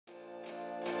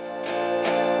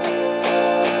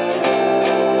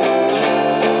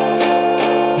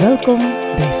Welkom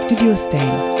bij Studio Stijn,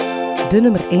 de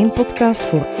nummer 1 podcast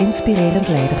voor inspirerend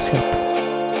leiderschap.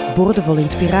 Boordevol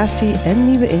inspiratie en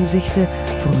nieuwe inzichten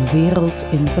voor een wereld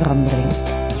in verandering.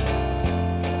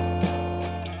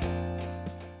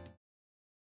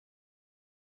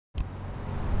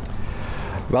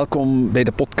 Welkom bij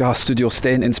de podcast Studio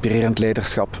Stijn Inspirerend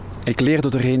Leiderschap. Ik leerde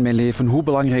doorheen mijn leven hoe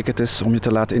belangrijk het is om je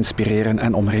te laten inspireren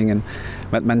en omringen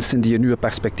met mensen die je nieuwe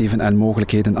perspectieven en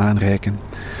mogelijkheden aanreiken.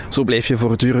 Zo blijf je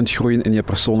voortdurend groeien in je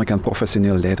persoonlijk en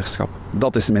professioneel leiderschap.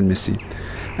 Dat is mijn missie.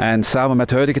 En samen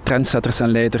met huidige trendsetters en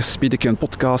leiders bied ik je een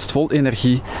podcast vol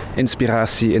energie,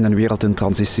 inspiratie in een wereld in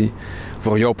transitie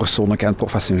voor jouw persoonlijke en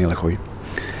professionele groei.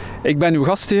 Ik ben uw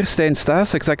gastheer Stijn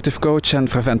Staes, executive coach en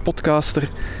fervent podcaster.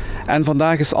 En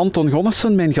vandaag is Anton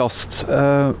Gonnessen mijn gast.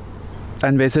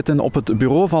 En wij zitten op het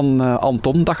bureau van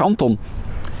Anton. Dag Anton.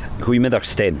 Goedemiddag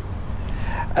Stijn.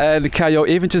 Ik ga jou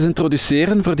eventjes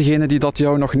introduceren voor degenen die dat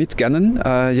jou nog niet kennen.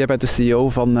 Jij bent de CEO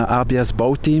van ABS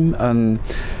Bouwteam, een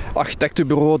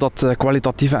architectenbureau dat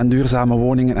kwalitatieve en duurzame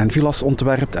woningen en villas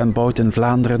ontwerpt en bouwt in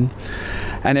Vlaanderen.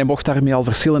 En hij mocht daarmee al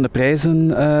verschillende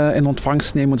prijzen in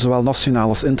ontvangst nemen, zowel nationaal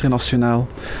als internationaal,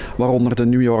 waaronder de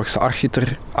New Yorkse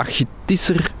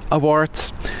Architischer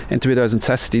Award in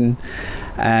 2016.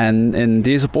 En in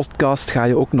deze podcast ga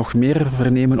je ook nog meer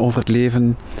vernemen over het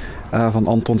leven van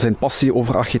Anton, zijn passie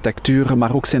over architectuur,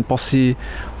 maar ook zijn passie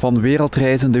van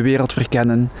wereldreizen, de wereld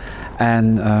verkennen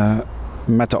en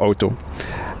met de auto.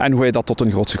 En hoe hij dat tot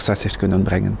een groot succes heeft kunnen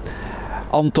brengen.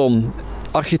 Anton,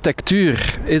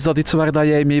 architectuur, is dat iets waar dat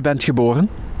jij mee bent geboren?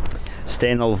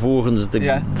 Stijn, alvorens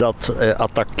dat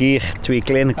attaqueer, 2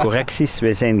 kleine correcties.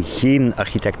 Wij zijn geen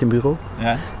architectenbureau.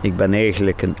 Ja. Ik ben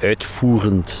eigenlijk een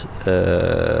uitvoerend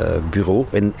bureau.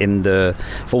 In de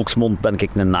volksmond ben ik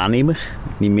een aannemer,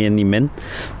 niet meer, niet min.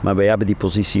 Maar wij hebben die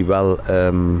positie wel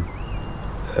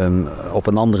op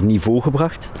een ander niveau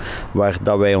gebracht, waar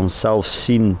dat wij onszelf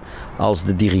zien als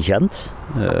de dirigent.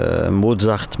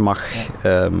 Mozart mag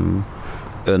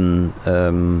een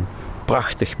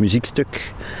prachtig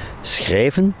muziekstuk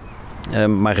schrijven,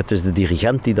 maar het is de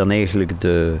dirigent die dan eigenlijk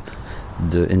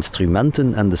de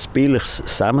instrumenten en de spelers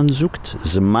samenzoekt,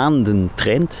 ze maanden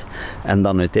traint en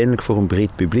dan uiteindelijk voor een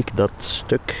breed publiek dat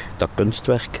stuk, dat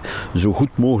kunstwerk, zo goed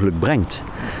mogelijk brengt.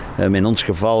 In ons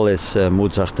geval is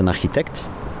Mozart een architect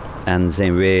en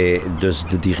zijn wij dus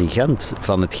de dirigent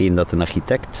van hetgeen dat een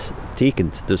architect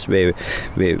tekent. Dus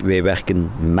wij werken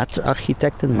met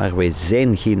architecten, maar wij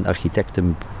zijn geen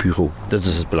architectenbureau. Dat is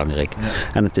dus belangrijk. Ja.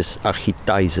 En het is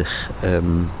Architizer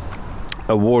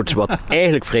Award, wat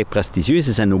eigenlijk vrij prestigieus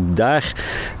is. En ook daar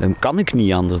kan ik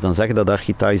niet anders dan zeggen dat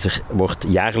Architizer wordt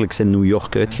jaarlijks in New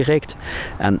York uitgereikt.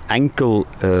 En enkel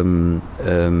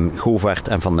Govaert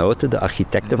en Van Houten, de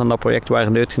architecten van dat project,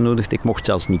 waren uitgenodigd. Ik mocht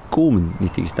zelfs niet komen,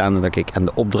 niet tegenstaande dat ik en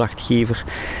de opdrachtgever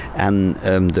en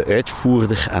de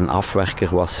uitvoerder en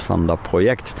afwerker was van dat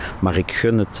project. Maar ik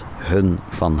gun het hun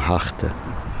van harte.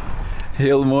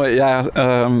 Heel mooi, ja.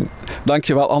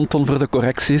 Dankjewel Anton voor de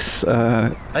correcties.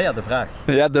 De vraag.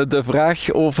 Ja, de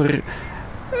vraag over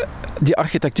die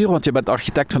architectuur, want je bent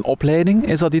architect van opleiding.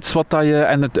 Is dat iets wat dat je,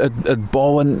 en het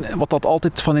bouwen, wat dat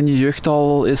altijd van in je jeugd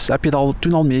al is, heb je dat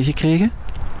toen al meegekregen?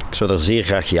 Ik zou daar zeer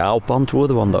graag ja op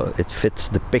antwoorden, want het fits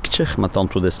the picture, maar het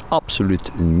antwoord is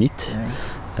absoluut niet.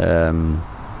 Ja.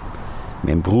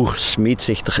 Mijn broer smeet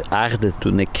zich ter aarde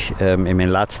toen ik in mijn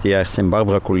laatste jaar Sint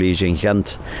Barbara College in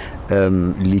Gent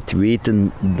liet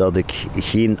weten dat ik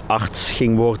geen arts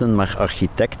ging worden, maar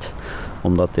architect,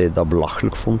 omdat hij dat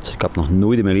belachelijk vond. Ik heb nog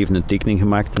nooit in mijn leven een tekening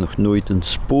gemaakt en nog nooit een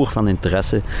spoor van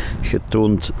interesse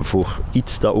getoond voor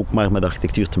iets dat ook maar met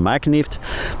architectuur te maken heeft.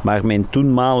 Maar mijn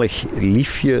toenmalig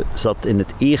liefje zat in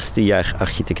het eerste jaar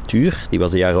architectuur, die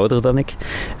was een jaar ouder dan ik,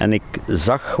 en ik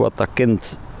zag wat dat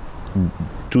kind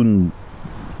toen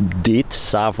deed,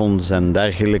 's avonds en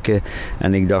dergelijke,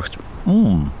 en ik dacht,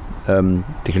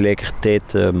 tegelijkertijd,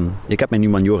 ik heb mijn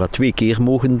humaniora 2 keer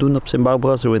mogen doen op Sint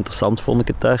Barbara, zo interessant vond ik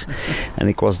het daar. En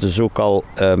ik was dus ook al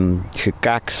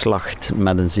gekaakslacht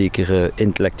met een zekere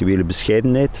intellectuele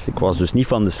bescheidenheid. Ik was dus niet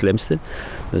van de slimste,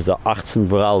 dus dat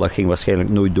artsenverhaal dat ging waarschijnlijk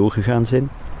nooit doorgegaan zijn.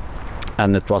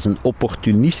 En het was een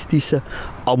opportunistische,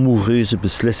 amoureuze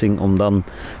beslissing om dan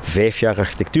 5 jaar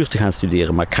architectuur te gaan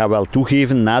studeren. Maar ik ga wel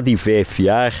toegeven, na die 5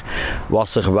 jaar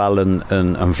was er wel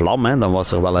een vlam. Hè. Dan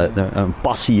was er wel een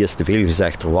passie, is te veel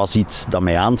gezegd. Er was iets dat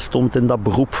mij aanstond in dat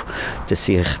beroep. Het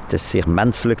is zeer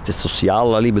menselijk, het is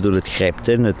sociaal. Ik bedoel, het grijpt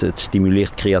in, het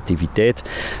stimuleert creativiteit.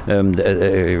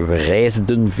 We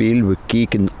reisden veel, we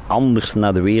keken anders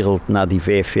naar de wereld na die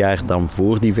 5 jaar dan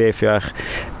voor die 5 jaar.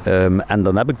 En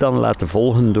dan heb ik dan laten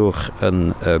volgen door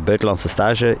een buitenlandse stage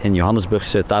stage in Johannesburg,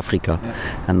 Zuid-Afrika. Ja.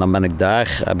 En dan heb ik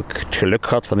het geluk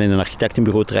gehad van in een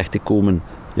architectenbureau terecht te komen.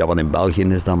 Ja, want in België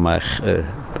is dat maar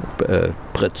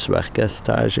prutswerk,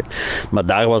 stage. Maar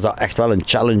daar was dat echt wel een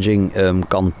challenging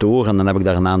kantoor. En dan heb ik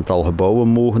daar een aantal gebouwen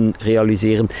mogen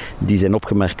realiseren. Die zijn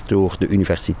opgemerkt door de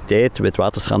universiteit,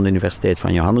 Witwatersrand Universiteit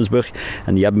van Johannesburg.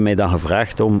 En die hebben mij dan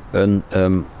gevraagd om een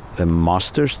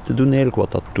masters te doen eigenlijk,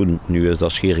 wat dat toen, nu is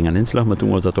dat schering en inslag, maar toen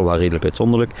was dat toch wel redelijk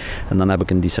uitzonderlijk. En dan heb ik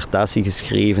een dissertatie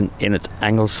geschreven in het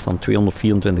Engels van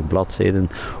 224 bladzijden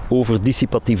over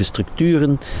dissipatieve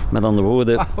structuren, met andere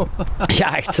woorden. Wow.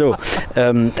 Ja, echt zo.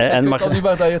 Maar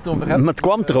het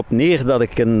kwam erop neer dat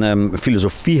ik een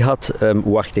filosofie had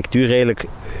hoe architectuur eigenlijk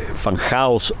van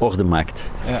chaos orde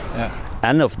maakt. Ja.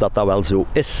 En of dat wel zo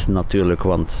is natuurlijk,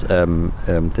 want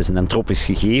het is een entropisch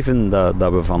gegeven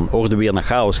dat we van orde weer naar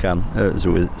chaos gaan,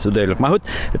 zo duidelijk. Maar goed,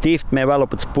 het heeft mij wel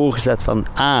op het spoor gezet van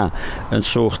een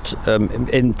soort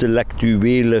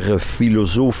intellectuelere,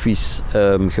 filosofisch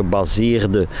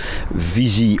gebaseerde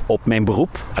visie op mijn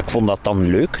beroep. Ik vond dat dan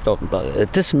leuk,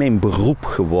 het is mijn beroep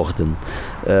geworden,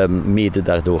 mede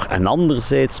daardoor. En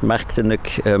anderzijds merkte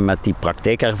ik met die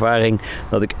praktijkervaring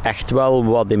dat ik echt wel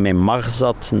wat in mijn mars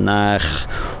zat naar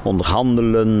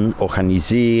onderhandelen,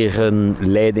 organiseren,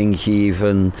 leiding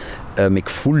geven. Ik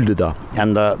voelde dat.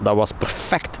 En dat was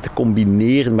perfect te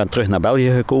combineren. Ik ben terug naar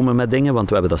België gekomen met dingen, want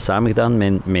we hebben dat samen gedaan.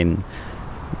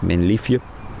 Mijn liefje,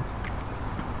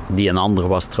 die een ander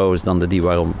was trouwens dan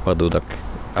waardoor dat ik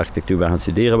architectuur ben gaan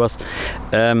studeren was.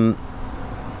 En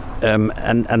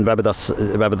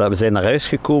we zijn naar huis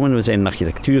gekomen, we zijn een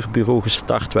architectuurbureau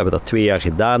gestart, we hebben dat 2 jaar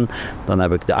gedaan. Dan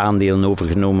heb ik de aandelen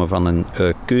overgenomen van een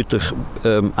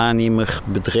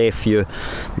keuter-aannemerbedrijfje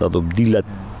dat op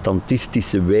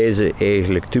dilettantistische wijze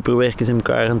eigenlijk tupperwerkjes in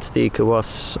elkaar aan het steken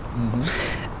was. Mm-hmm.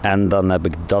 En dan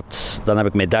heb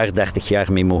ik mij daar 30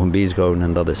 jaar mee mogen bezighouden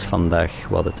en dat is vandaag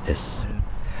wat het is.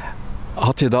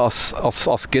 Had je dat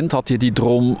als kind, had je die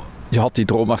droom... Je had die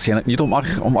droom waarschijnlijk niet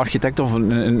om architect of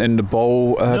in de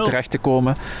bouw terecht te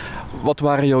komen. Wat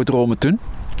waren jouw dromen toen?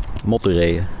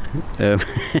 Motorrijden.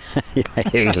 Ja,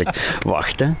 eigenlijk.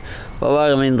 Wacht, hè. Wat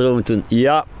waren mijn dromen toen?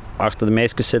 Ja, achter de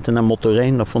meisjes zitten en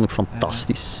motorrijden, dat vond ik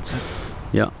fantastisch.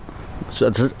 Ja.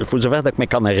 Voor zover dat ik me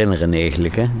kan herinneren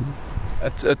eigenlijk. Hè.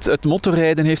 Het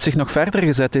motorrijden heeft zich nog verder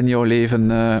gezet in jouw leven.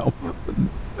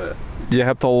 Je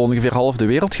hebt al ongeveer half de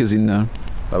wereld gezien.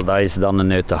 Wel, dat is dan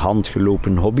een uit de hand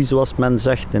gelopen hobby, zoals men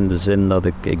zegt. In de zin dat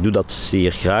ik doe dat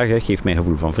zeer graag. Het geeft mij een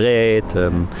gevoel van vrijheid.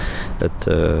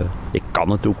 Ik kan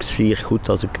het ook zeer goed,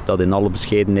 als ik dat in alle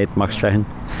bescheidenheid mag zeggen.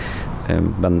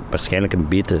 Ik ben waarschijnlijk een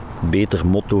beter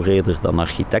motorrijder dan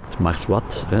architect, maar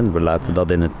wat. We laten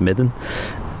dat in het midden.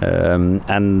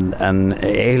 En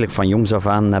eigenlijk van jongs af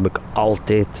aan heb ik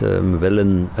altijd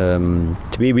willen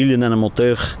 2 wielen en een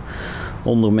motor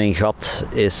onder mijn gat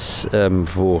is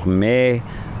voor mij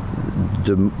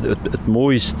het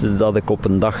mooiste dat ik op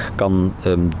een dag kan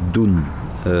doen.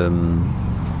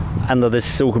 En dat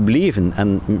is zo gebleven.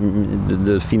 En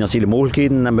de financiële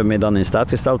mogelijkheden hebben mij dan in staat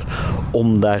gesteld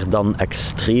om daar dan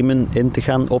extremen in te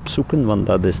gaan opzoeken. Want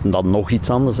dat is dan nog iets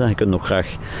anders. Hè. Je kunt nog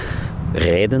graag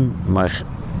rijden, maar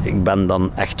ik ben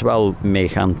dan echt wel mee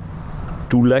gaan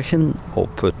toeleggen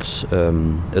op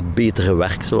het betere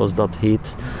werk, zoals dat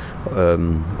heet.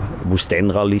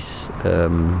 Woestijnrallies,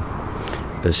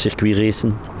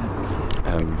 circuitracen.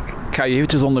 Ik ga je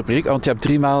eventjes onderbreken, want je hebt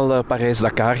 3 maal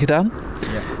Parijs-Dakar gedaan.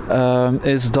 Ja.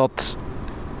 Is dat...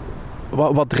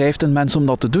 Wat drijft een mens om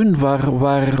dat te doen?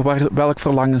 Welk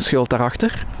verlangen schuilt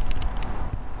daarachter?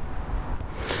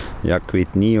 Ja, ik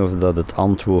weet niet of dat het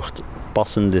antwoord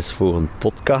passend is voor een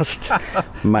podcast.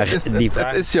 Maar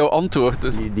het is jouw antwoord.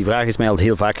 Dus. Die vraag is mij al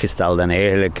heel vaak gesteld en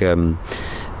eigenlijk...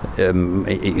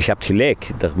 je hebt gelijk,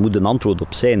 daar moet een antwoord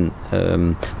op zijn.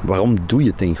 Waarom doe je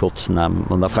het in godsnaam?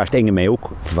 Want dat vraagt Inge mij ook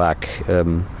vaak.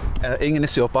 Inge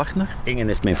is jouw partner? Inge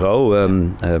is mijn vrouw,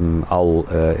 al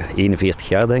 41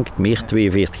 jaar denk ik, meer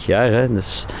 42 jaar. Hè.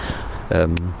 Dus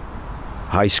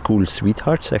high school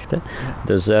sweetheart, zegt hij.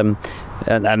 Dus,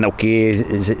 en oké,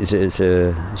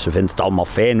 ze vindt het allemaal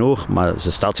fijn hoor, maar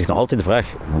ze stelt zich nog altijd de vraag,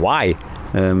 why?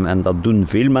 En dat doen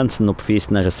veel mensen op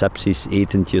feesten en recepties,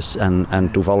 etentjes en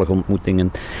toevallige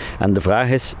ontmoetingen. En de vraag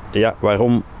is, ja,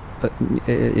 waarom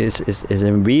is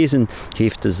in wezen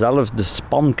heeft dezelfde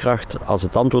spankracht als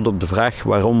het antwoord op de vraag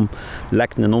waarom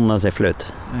lekt een hond naar zijn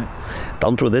fluit. Het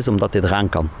antwoord is omdat hij eraan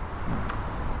kan.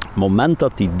 Op het moment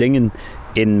dat die dingen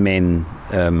in mijn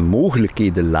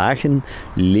mogelijkheden lagen,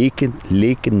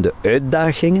 leken de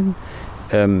uitdagingen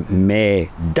mij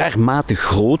dermate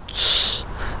groot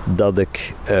dat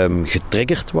ik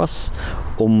getriggerd was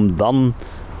om dan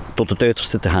tot het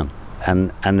uiterste te gaan.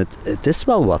 En het is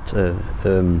wel wat.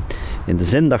 In de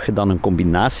zin dat je dan een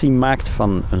combinatie maakt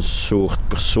van een soort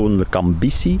persoonlijke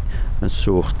ambitie, een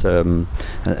soort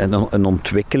een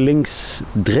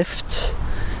ontwikkelingsdrift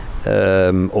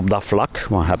op dat vlak.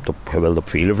 Maar je wilt op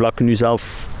vele vlakken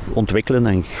jezelf ontwikkelen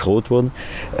en groot worden.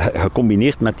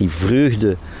 Gecombineerd met die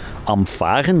vreugde aan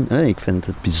varen. Ik vind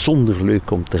het bijzonder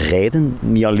leuk om te rijden.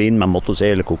 Niet alleen met motto's,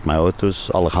 eigenlijk ook met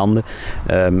auto's, allerhande.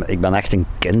 Ik ben echt een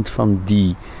kind van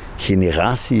die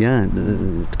generatie.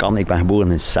 Ik ben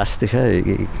geboren in 60.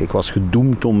 Ik was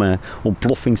gedoemd om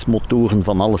ontploffingsmotoren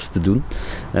van alles te doen.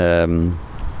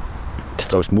 Het is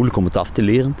trouwens moeilijk om het af te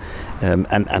leren.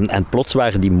 En plots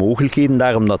waren die mogelijkheden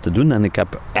daar om dat te doen. En ik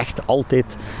heb echt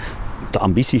altijd de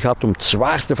ambitie gehad om het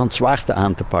zwaarste van het zwaarste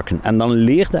aan te pakken. En dan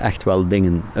leerde echt wel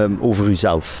dingen over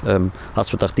uzelf.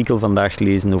 Als we het artikel vandaag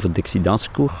lezen over Dixie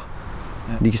Dansecourt,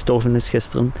 die gestorven is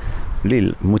gisteren,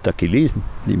 moet dat je lezen.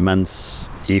 Die mens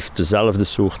heeft dezelfde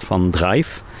soort van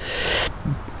drive.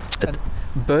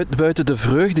 Buiten de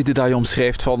vreugde die je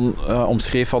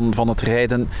omschreef van het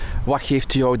rijden, wat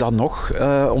geeft jou dan nog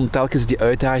om telkens die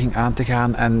uitdaging aan te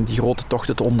gaan en die grote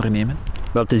tochten te ondernemen?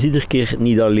 Wel, het is iedere keer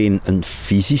niet alleen een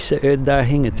fysische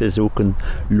uitdaging, het is ook een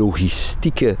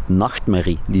logistieke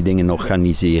nachtmerrie, die dingen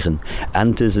organiseren. En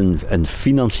het is een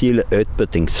financiële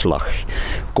uitputtingsslag.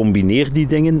 Combineer die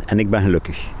dingen en ik ben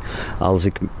gelukkig. Als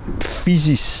ik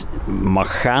fysisch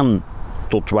mag gaan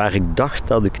tot waar ik dacht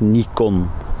dat ik niet kon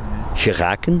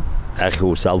geraken,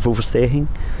 ergo zelfoverstijging,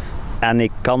 en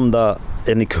ik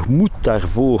moet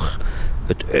daarvoor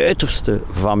het uiterste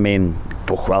van mijn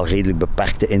toch wel redelijk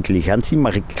beperkte intelligentie,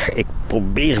 maar ik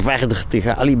probeer verder te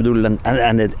gaan.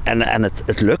 En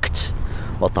het lukt.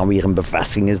 Wat dan weer een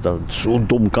bevestiging is dat zo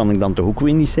dom kan ik dan toch ook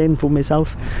weer niet zijn voor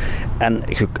mezelf. En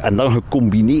dan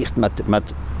gecombineerd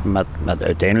met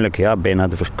uiteindelijk bijna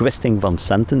de verkwisting van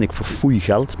centen. Ik verfoei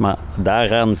geld, maar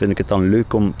daaraan vind ik het dan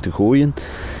leuk om te gooien.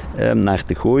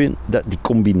 Die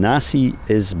combinatie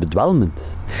is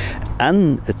bedwelmend.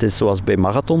 En het is zoals bij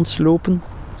marathons lopen.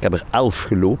 Ik heb er 11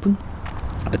 gelopen.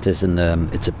 Het is een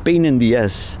pain in the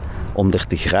ass om er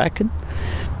te geraken.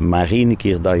 Maar één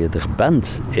keer dat je er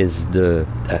bent, is de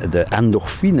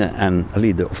endorfine,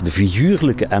 of de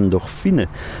figuurlijke endorfine,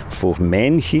 voor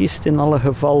mijn geest in alle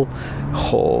geval.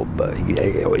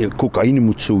 Cocaïne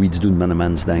moet zoiets doen met een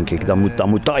mens, denk ik. Dat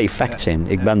moet dat effect zijn.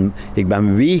 Ik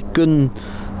ben weken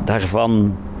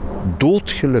daarvan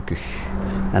doodgelukkig.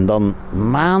 En dan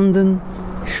maanden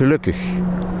gelukkig.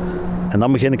 En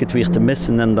dan begin ik het weer te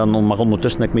missen maar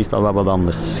ondertussen heb ik meestal wel wat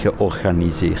anders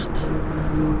georganiseerd.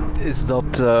 Is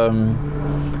dat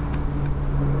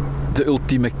de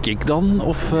ultieme kick dan?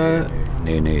 Of,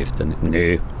 Nee.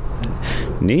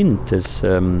 Nee,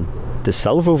 het is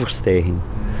zelfoverstijging.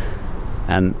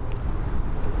 En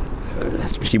het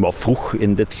is misschien wel vroeg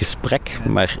in dit gesprek,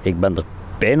 maar ik ben er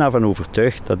bijna van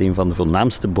overtuigd dat een van de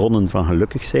voornaamste bronnen van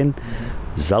gelukkig zijn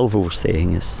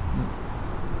zelfoverstijging is.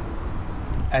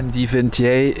 En die vind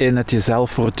jij in het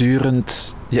jezelf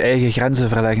voortdurend je eigen grenzen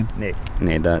verleggen?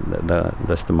 Nee, dat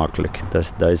is te makkelijk.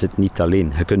 Dat is het niet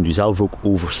alleen. Je kunt jezelf ook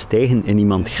overstijgen in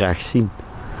iemand graag zien.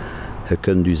 Je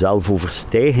kunt jezelf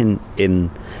overstijgen in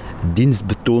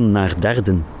dienstbetoon naar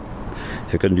derden.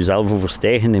 Je kunt jezelf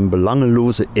overstijgen in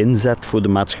belangeloze inzet voor de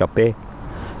maatschappij.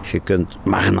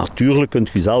 Maar natuurlijk kunt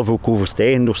je jezelf ook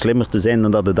overstijgen door slimmer te zijn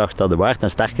dan dat je dacht dat je waard en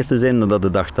sterker te zijn dan dat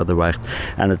je dacht dat je waard.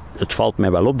 En het valt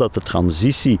mij wel op dat de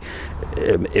transitie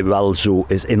wel zo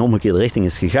is, in omgekeerde richting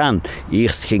is gegaan.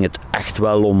 Eerst ging het echt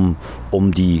wel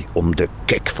om de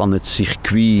kick van het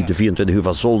circuit, de 24 uur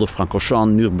van Zolder,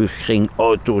 Francorchamps, Nürburgring,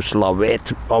 auto's, lawaai,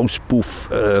 auspoef,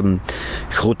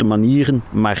 grote manieren,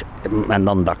 en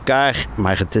dan Dakar.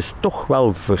 Maar het is toch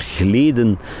wel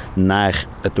vergleden naar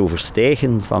het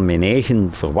overstijgen van mijn eigen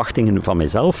verwachtingen van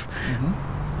mezelf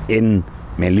in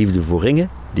mijn liefde voor ringen,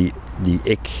 die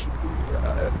ik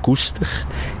koester,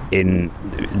 in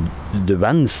de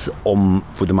wens om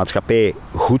voor de maatschappij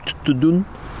goed te doen,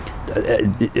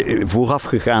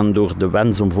 voorafgegaan door de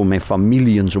wens om voor mijn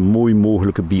familie een zo mooi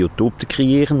mogelijke biotoop te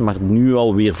creëren, maar nu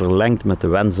alweer verlengd met de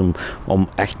wens om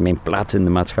echt mijn plaats in de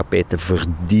maatschappij te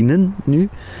verdienen nu.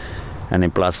 En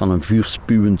in plaats van een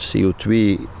vuurspuwend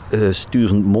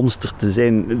CO2-sturend monster te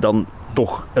zijn, dan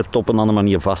toch het op een andere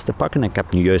manier vast te pakken. En ik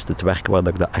heb nu juist het werk waar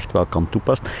ik dat echt wel kan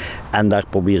toepassen. En daar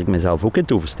probeer ik mezelf ook in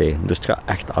te overstijgen. Dus het gaat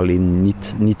echt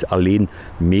niet alleen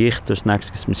meer, tussen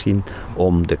haakjes misschien,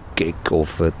 om de kick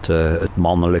of het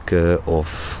mannelijke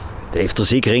of... Het heeft er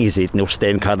zeker in gezeten,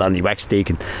 Stijn, ik ga dat niet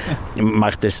wegsteken.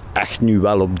 Maar het is echt nu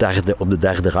wel op de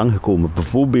derde rang gekomen.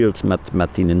 Bijvoorbeeld met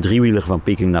die een driewieler van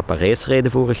Peking naar Parijs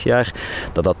rijden vorig jaar.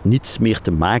 Dat had niets meer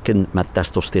te maken met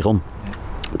testosteron.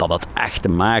 Dat had echt te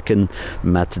maken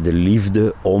met de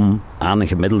liefde om aan een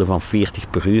gemiddelde van 40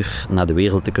 per uur naar de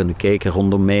wereld te kunnen kijken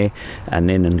rondom mij. En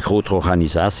in een grotere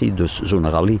organisatie, dus zo'n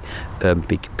rally,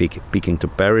 Peking to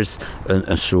Paris,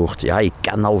 een soort, ik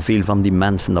ken al veel van die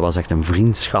mensen. Dat was echt een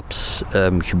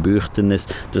vriendschapsgebeurtenis.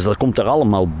 Dus dat komt er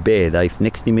allemaal bij. Dat heeft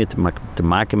niks meer te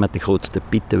maken met de grootste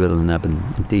Piet te willen hebben.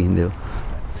 Integendeel.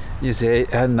 Je zei,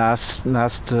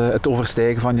 naast het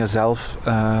overstijgen van jezelf,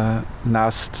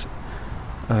 naast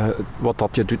wat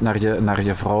dat je doet naar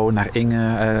je vrouw, naar Inge,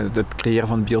 het creëren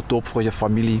van een biotoop voor je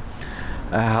familie,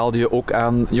 haalde je ook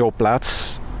aan jouw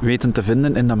plaats weten te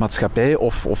vinden in de maatschappij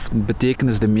of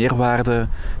betekenis, de meerwaarde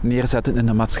neerzetten in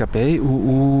de maatschappij.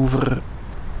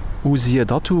 Hoe zie je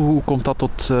dat? Hoe komt dat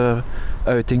tot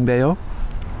uiting bij jou?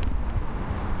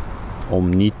 Om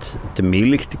niet te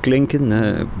melig te klinken,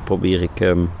 probeer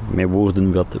ik mijn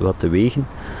woorden wat te wegen.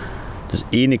 Dus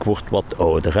ik word wat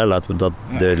ouder, laten we dat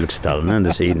duidelijk stellen. Hè.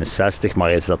 Dus 61,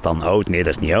 maar is dat dan oud? Nee,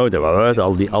 dat is niet oud,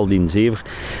 al die zever.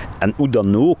 En hoe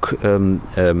dan ook,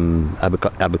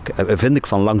 vind ik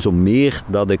van langsom meer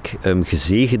dat ik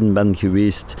gezegend ben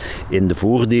geweest in de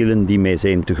voordelen die mij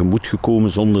zijn tegemoet gekomen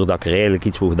zonder dat ik er eigenlijk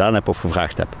iets voor gedaan heb of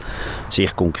gevraagd heb.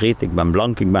 Zeer concreet, ik ben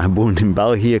blank, ik ben geboren in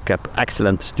België, ik heb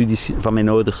excellente studies van mijn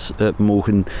ouders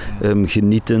mogen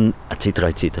genieten, et cetera,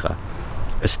 et cetera.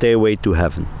 A stairway to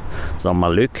heaven. Dat is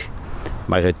allemaal leuk,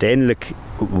 maar uiteindelijk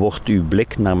wordt uw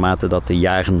blik, naarmate dat de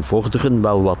jaren vorderen,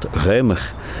 wel wat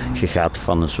ruimer. Je gaat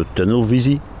van een soort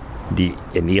tunnelvisie, die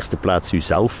in eerste plaats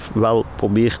uzelf wel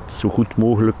probeert zo goed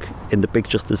mogelijk in de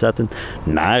picture te zetten,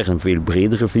 naar een veel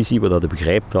bredere visie, waar dat je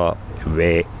begrijpt dat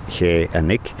wij, jij en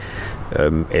ik,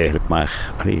 eigenlijk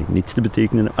maar niets te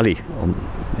betekenen.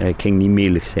 Ik ging niet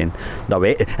melig zijn.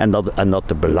 En dat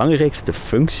de belangrijkste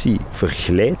functie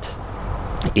verglijdt,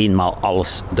 eenmaal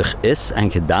alles er is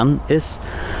en gedaan is,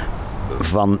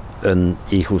 van een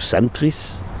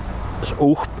egocentrisch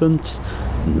oogpunt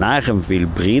naar een veel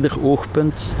breder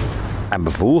oogpunt. En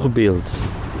bijvoorbeeld,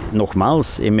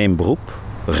 nogmaals, in mijn beroep,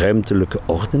 ruimtelijke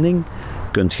ordening,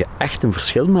 kun je echt een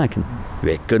verschil maken.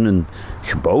 Wij kunnen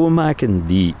gebouwen maken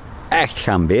die echt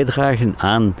gaan bijdragen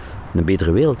aan een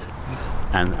betere wereld.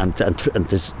 En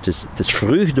het is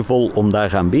vreugdevol om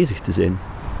daaraan bezig te zijn.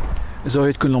 Zou je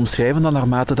het kunnen omschrijven dat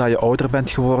naarmate dat je ouder bent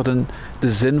geworden, de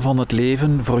zin van het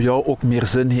leven voor jou ook meer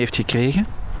zin heeft gekregen?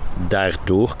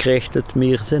 Daardoor krijgt het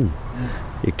meer zin.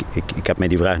 Ik heb mij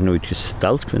die vraag nooit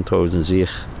gesteld. Ik vind het trouwens een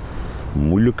zeer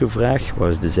moeilijke vraag. Wat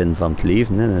is de zin van het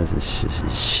leven? Hè?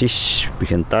 Shish,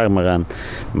 begint daar maar aan.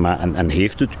 En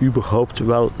heeft het überhaupt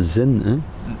wel zin? Hè?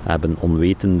 Hebben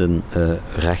onwetenden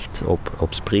recht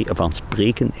van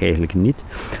spreken? Eigenlijk niet.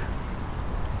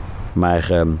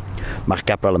 Maar ik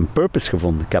heb wel een purpose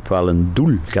gevonden. Ik heb wel een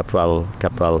doel. Ik heb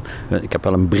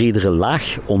wel een bredere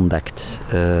laag ontdekt.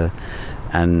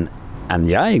 En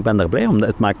ja, ik ben daar blij om.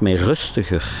 Het maakt mij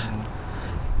rustiger.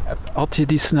 Had je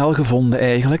die snel gevonden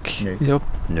eigenlijk? Nee, Job?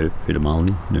 Nee, helemaal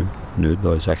niet. Nee,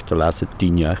 dat is echt de laatste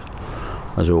 10 jaar.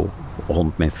 Maar zo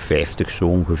rond mijn 50 zo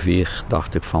ongeveer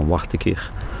dacht ik van wacht een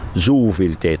keer.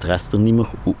 Zoveel tijd rest er niet meer.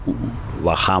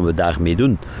 Wat gaan we daarmee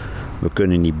doen? We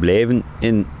kunnen niet blijven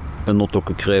in een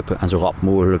nottokke kruipen en zo rap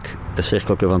mogelijk een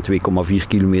cirkeltje van 2,4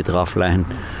 kilometer afleggen.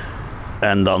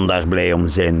 En dan daar blij om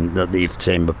zijn. Dat heeft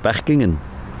zijn beperkingen.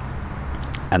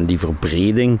 En die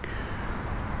verbreding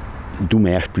doet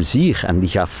mij echt plezier. En die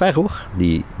gaat ver hoor.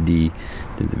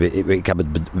 Ik heb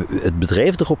het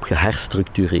bedrijf erop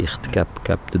geherstructureerd. Ik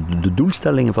heb de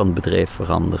doelstellingen van het bedrijf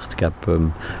veranderd.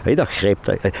 Dat grijpt.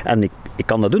 En ik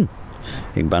kan dat doen.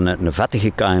 Ik ben een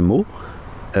vettige KMO.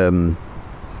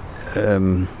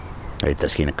 Het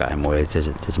is geen KMO, het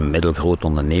is een middelgrote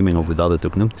onderneming, of hoe dat het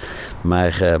ook noemt.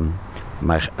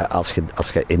 Maar als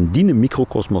je in die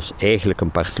microcosmos eigenlijk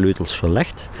een paar sleutels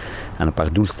verlegt en een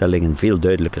paar doelstellingen veel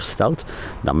duidelijker stelt,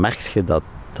 dan merk je dat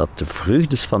de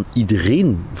vreugdes van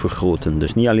iedereen vergroten.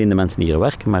 Dus niet alleen de mensen die hier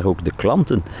werken, maar ook de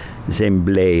klanten zijn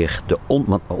blijer. De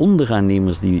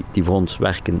onderaannemers die voor ons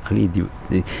werken,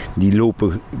 die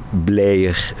lopen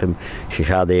blijer. Je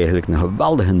gaat eigenlijk een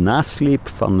geweldige nasleep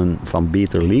van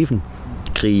beter leven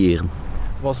creëren.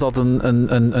 Was dat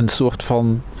een soort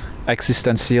van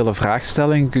existentiële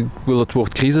vraagstelling? Ik wil het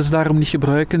woord crisis daarom niet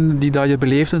gebruiken, die dat je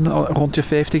beleefde rond je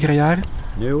 50er jaren?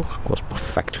 Nee hoor, ik was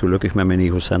perfect gelukkig met mijn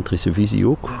egocentrische visie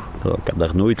ook. Ik heb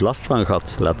daar nooit last van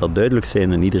gehad, laat dat duidelijk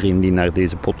zijn. En iedereen die naar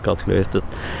deze podcast luistert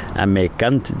en mij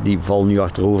kent, die valt nu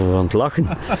achterover van het lachen.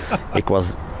 Ik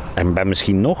was en ben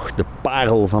misschien nog de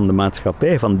parel van de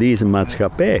maatschappij, van deze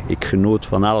maatschappij. Ik genoot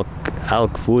van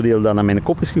elk voordeel dat naar mijn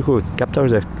kop is gegooid. Ik heb dat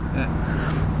gezegd.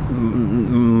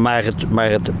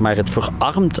 Maar het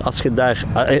verarmt als je daar...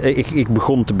 Ik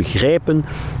begon te begrijpen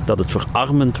dat het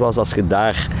verarmend was als je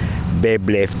daarbij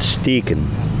blijft steken.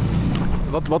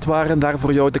 Wat waren daar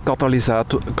voor jou de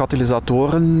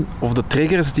katalysatoren of de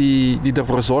triggers die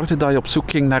ervoor zorgden dat je op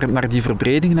zoek ging naar die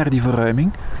verbreding, naar die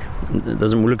verruiming? Dat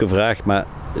is een moeilijke vraag, maar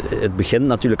het begint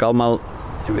natuurlijk allemaal...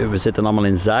 We zitten allemaal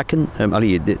in zaken.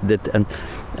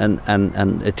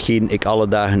 En hetgeen ik alle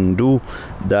dagen doe,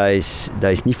 dat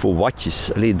is niet voor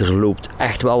watjes. Er loopt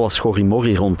echt wel wat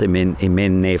schorrimorrie rond in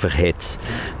mijn nijverheid.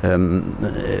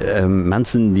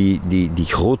 Mensen die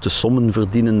grote sommen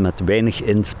verdienen met weinig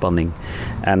inspanning.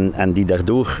 En die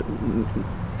daardoor...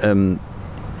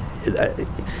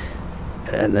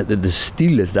 de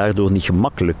stijl is daardoor niet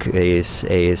gemakkelijk. Hij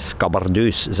is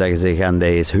cabardeus, zeggen ze, en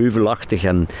hij is heuvelachtig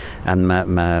en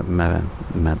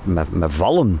met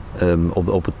vallen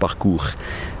op het parcours.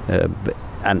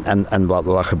 En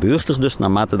wat gebeurt er dus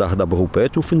naarmate dat je dat beroep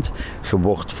uitoefent? Je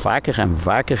wordt vaker en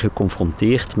vaker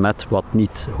geconfronteerd met wat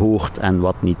niet hoort en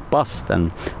wat niet past.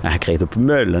 En je krijgt op je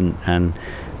muil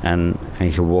en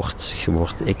je wordt...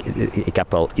 Ik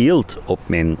heb wel eelt op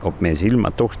mijn ziel,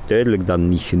 maar toch duidelijk dan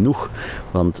niet genoeg.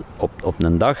 Want op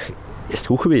een dag is het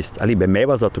goed geweest. Bij mij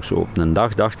was dat ook zo. Op een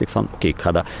dag dacht ik van, oké,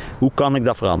 hoe kan ik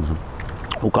dat veranderen?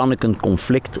 Hoe kan ik een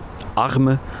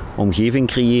conflictarme omgeving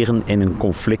creëren in een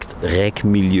conflictrijk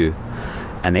milieu?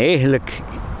 En eigenlijk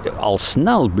al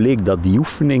snel bleek dat die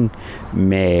oefening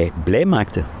mij blij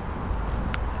maakte.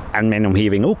 En mijn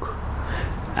omgeving ook.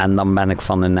 En dan ben ik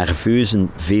van een nerveuze,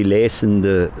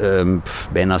 veeleisende,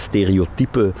 bijna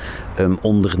stereotype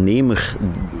ondernemer,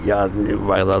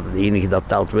 waar dat het enige dat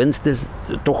telt winst is,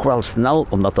 toch wel snel,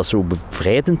 omdat dat zo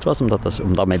bevrijdend was,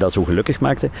 omdat mij dat zo gelukkig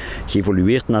maakte,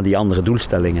 geëvolueerd naar die andere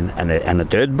doelstellingen. En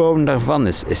het uitbouwen daarvan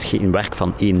is geen werk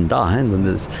van 1 dag. Hè.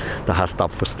 Dat gaat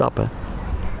stap voor stap. Hè.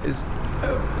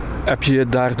 Heb je je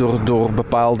daardoor door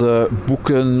bepaalde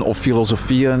boeken of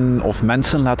filosofieën of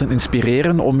mensen laten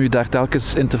inspireren om je daar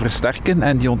telkens in te versterken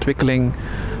en die ontwikkeling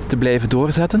te blijven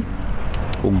doorzetten?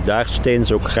 Ook daar, Stijn,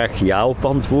 zou ik graag ja op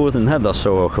antwoorden. Hè. Dat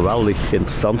zou geweldig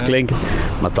interessant klinken,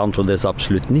 maar het antwoord is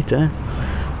absoluut niet. Hè.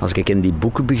 Als ik in die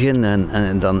boeken begin,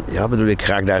 en dan bedoel ik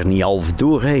graag daar niet half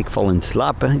door. Hè. Ik val in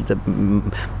slaap. Hè.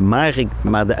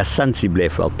 Maar de essentie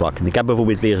blijft wel plakken. Ik heb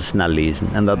bijvoorbeeld leren snel lezen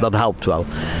en dat helpt wel.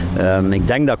 Ik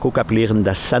denk dat ik ook heb leren de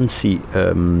essentie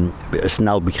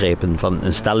snel begrijpen van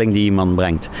een stelling die iemand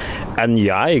brengt. En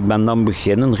ja, ik ben dan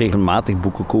beginnen regelmatig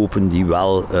boeken kopen die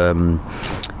wel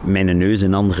mijn neus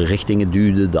in andere richtingen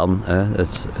duwden dan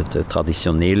het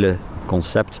traditionele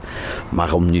concept.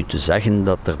 Maar om nu te zeggen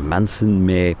dat er mensen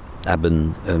mij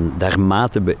hebben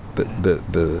dermate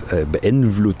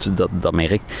beïnvloed dat mij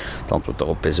richt, het antwoord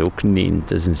daarop is ook nee.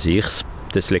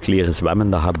 Het is like leren zwemmen,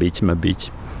 dat gaat beetje met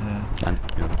beetje. Ja. En,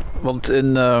 ja. Want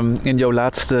in jouw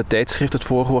laatste tijdschrift, het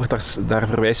voorwoord, daar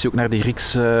verwijs je ook naar die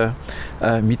Griekse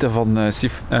mythe van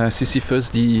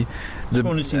Sisyphus. Dat is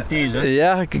gewoon een synthese.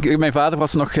 Ja, mijn vader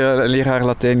was nog leraar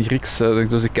Latijn-Grieks,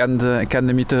 dus ik ken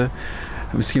de mythe.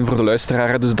 Misschien voor de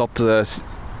luisteraar, dus dat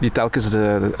die telkens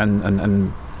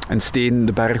een steen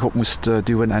de berg op moest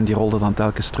duwen en die rolde dan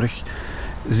telkens terug.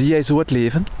 Zie jij zo het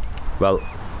leven? Wel,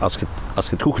 als je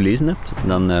het goed gelezen hebt,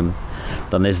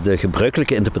 dan is de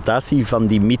gebruikelijke interpretatie van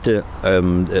die mythe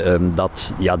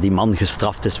dat die man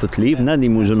gestraft is voor het leven. Hè. Die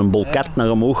moet zo'n bolket naar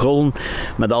omhoog rollen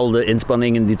met al de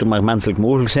inspanningen die er maar menselijk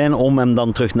mogelijk zijn om hem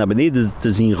dan terug naar beneden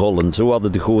te zien rollen. Zo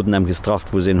hadden de goden hem gestraft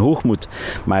voor zijn hoogmoed.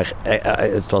 Maar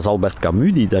het was Albert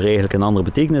Camus die daar eigenlijk een andere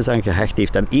betekenis aan gehecht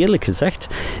heeft. En eerlijk gezegd,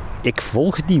 ik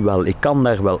volg die wel. Ik kan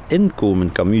daar wel in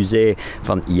komen. Camus zei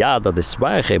van ja, dat is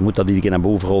waar. Hij moet dat iedere keer naar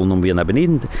boven rollen om weer naar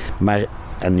beneden te... Maar...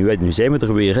 En nu zijn we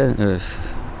er weer, hè,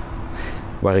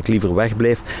 waar ik liever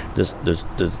wegblijf. Dus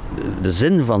de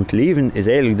zin van het leven is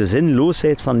eigenlijk de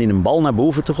zinloosheid van die een bal naar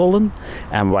boven te rollen.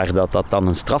 En waar dat dan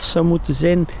een straf zou moeten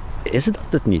zijn, is dat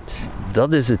het niet.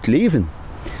 Dat is het leven.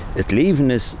 Het leven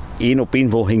is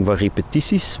opeenvolging van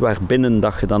repetities, waarbinnen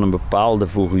dat je dan een bepaalde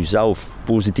voor jezelf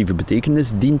positieve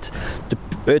betekenis dient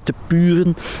uit te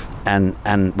puren.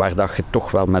 En waar dat je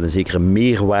toch wel met een zekere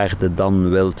meerwaarde dan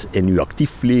wilt in je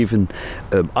actief leven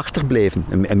achterblijven,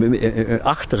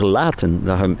 achterlaten.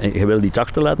 Je wilt iets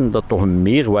achterlaten dat toch een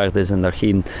meerwaarde is en dat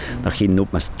geen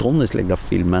noop met stron is, like dat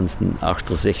veel mensen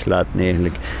achter zich laten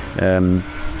eigenlijk.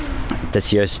 Het is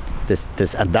juist,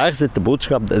 en daar zit de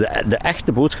boodschap, de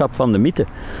echte boodschap van de mythe.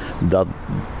 Dat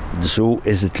zo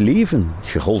is het leven.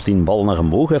 Je rolt die bal naar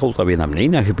omhoog, je rolt dat weer naar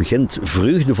beneden en je begint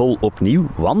vreugdevol opnieuw,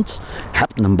 want je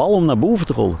hebt een bal om naar boven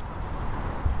te rollen.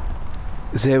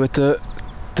 Zijn we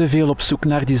te veel op zoek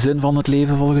naar die zin van het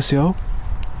leven volgens jou?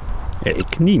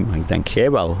 Ik niet, maar ik denk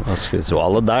jij wel. Als je zo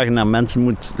alle dagen naar mensen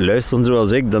moet luisteren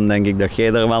zoals ik, dan denk ik dat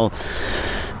jij daar wel...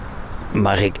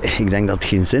 Maar ik denk dat het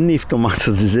geen zin heeft om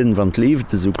achter de zin van het leven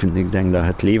te zoeken. Ik denk dat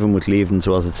het leven moet leven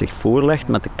zoals het zich voorlegt,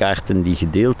 met de kaarten die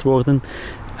gedeeld worden.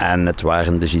 En het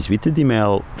waren de Jesuiten die mij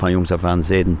al van jongs af aan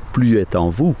zeiden, plus est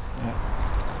en vous.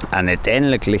 Ja. En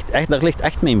uiteindelijk daar ligt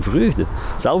echt mijn vreugde.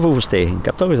 Zelfoverstijging, ik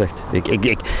heb dat gezegd.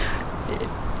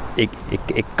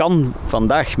 Ik kan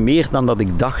vandaag meer dan dat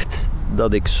ik dacht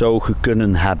dat ik zou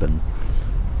kunnen hebben.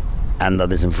 En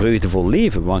dat is een vreugdevol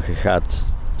leven, want je gaat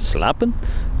slapen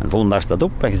en de volgende dag staat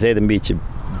op en je bent een beetje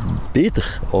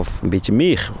beter of een beetje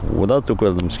meer, hoe dat ook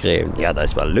wel omschrijven. Ja, dat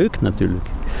is wel leuk natuurlijk.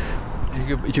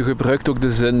 Je gebruikt ook de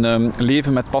zin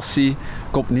leven met passie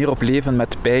komt neer op leven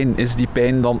met pijn. Is die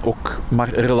pijn dan ook maar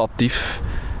relatief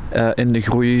in de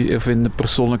groei of in de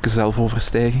persoonlijke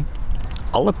zelfoverstijging?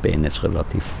 Alle pijn is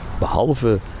relatief,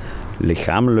 behalve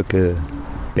lichamelijke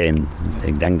pijn.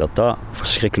 Ik denk dat dat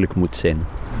verschrikkelijk moet zijn.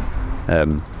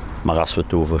 Maar als we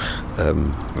het over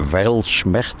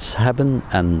Weltschmerz hebben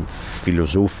en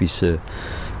filosofische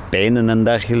pijnen en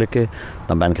dergelijke,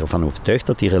 dan ben ik ervan overtuigd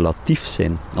dat die relatief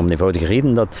zijn. Om de eenvoudige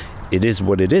reden dat it is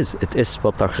what it is. Het is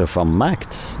wat dat je ervan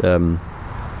maakt.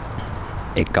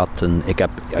 Ik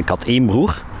had 1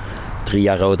 broer, 3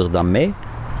 jaar ouder dan mij.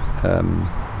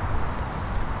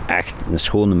 Echt een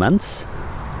schone mens.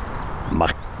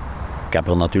 Maar ik heb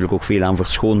er natuurlijk ook veel aan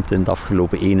verschoond in het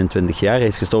afgelopen 21 jaar. Hij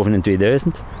is gestorven in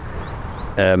 2000.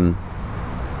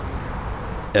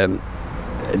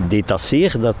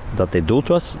 Detaceer dat hij dood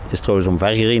was, is trouwens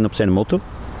omvergereden op zijn motto.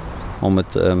 Om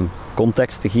het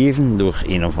context te geven door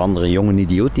een of andere jonge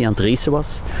idioot die aan het racen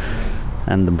was.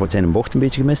 En zijn bocht een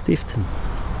beetje gemist heeft.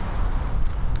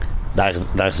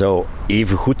 Daar zou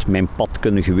evengoed mijn pad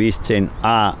kunnen geweest zijn.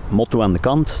 A, motto aan de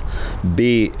kant. B,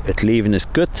 het leven is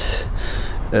kut.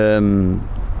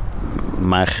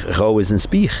 Maar rouw is een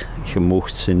spier. Je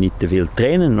moogt ze niet te veel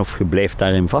trainen of je blijft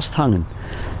daarin vasthangen.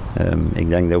 Ik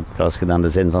denk dat als je dan de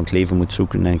zin van het leven moet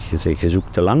zoeken en je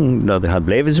zoekt te lang, dat je gaat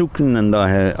blijven zoeken en dat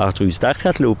je achter je staart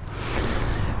gaat lopen.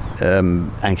 En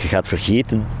je gaat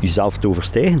vergeten jezelf te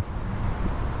overstijgen,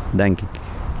 denk ik.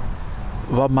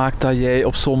 Wat maakt dat jij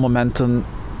op zo'n momenten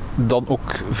dan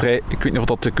ook vrij... Ik weet niet of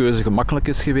dat de keuze gemakkelijk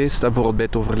is geweest, bijvoorbeeld bij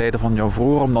het overlijden van jouw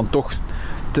broer, om dan toch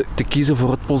te kiezen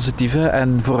voor het positieve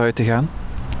en vooruit te gaan?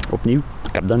 Opnieuw,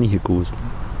 ik heb dat niet gekozen.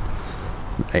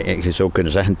 Je zou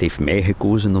kunnen zeggen, het heeft mij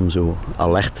gekozen om zo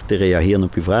alert te reageren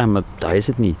op je vraag, maar dat is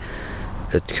het niet.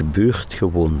 Het gebeurt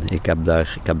gewoon. Ik heb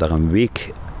daar een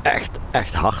week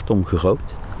echt hard om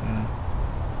gerouwd.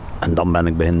 En dan ben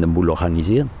ik beginnen de boel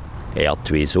organiseren. Hij had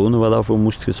 2 zonen waar daarvoor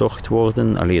moest gezorgd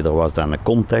worden. Er was daar een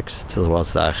context, er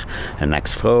was daar een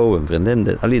ex-vrouw, een vriendin.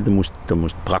 Er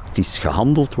moest praktisch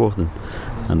gehandeld worden.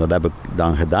 En dat heb ik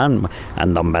dan gedaan.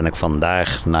 En dan ben ik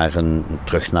vandaar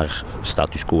terug naar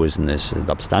status quo,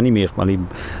 dat bestaat niet meer, maar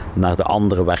naar de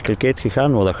andere werkelijkheid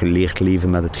gegaan, waar je leert leven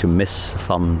met het gemis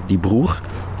van die broer.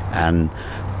 En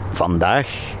vandaag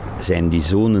zijn die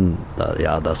zonen,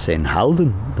 dat zijn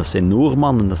helden, dat zijn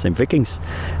Noormannen, dat zijn vikings.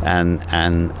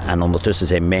 En ondertussen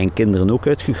zijn mijn kinderen ook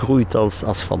uitgegroeid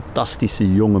als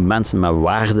fantastische jonge mensen met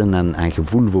waarden en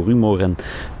gevoel voor humor.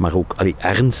 Maar ook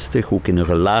ernstig, ook in hun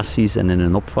relaties en in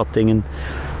hun opvattingen.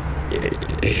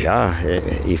 Ja,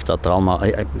 heeft dat er allemaal...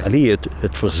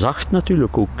 Het verzacht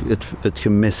natuurlijk ook het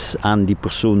gemis aan die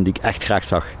persoon die ik echt graag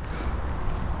zag.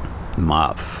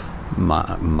 Maar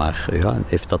ja,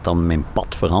 heeft dat dan mijn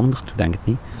pad veranderd? Ik denk het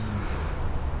niet.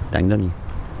 Ik denk dat niet.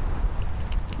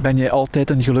 Ben jij altijd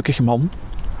een gelukkig man?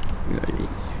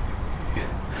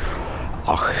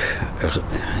 Ach,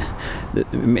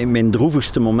 mijn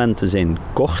droevigste momenten zijn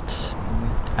kort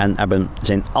en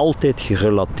zijn altijd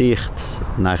gerelateerd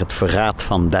naar het verraad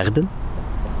van derden.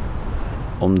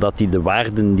 Omdat die de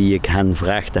waarden die ik hen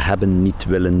vraag te hebben niet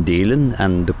willen delen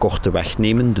en de korte weg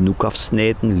nemen, de noek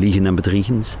afsnijden, liegen en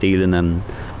bedriegen, stelen en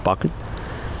pakken.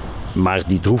 Maar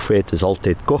die droefheid is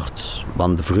altijd kort,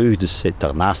 want de vreugdes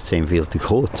daarnaast zijn veel te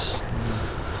groot.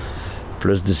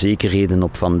 Plus de zekerheden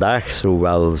op vandaag,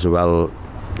 zowel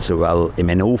in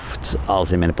mijn hoofd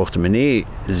als in mijn portemonnee,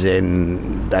 zijn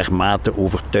dermate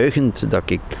overtuigend dat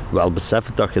ik wel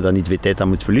besef dat je daar niet veel tijd aan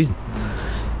moet verliezen.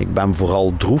 Ik ben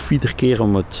vooral droef iedere keer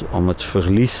om het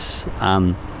verlies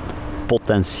aan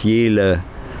potentiële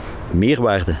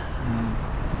meerwaarde.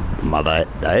 Maar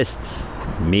dat is het.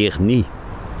 Meer niet.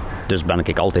 Dus ben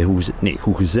ik altijd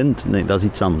goed gezind? Nee, dat is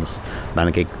iets anders. Ben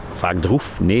ik vaak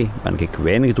droef? Nee. Ben ik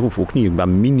weinig droef? Ook niet. Ik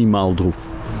ben minimaal droef.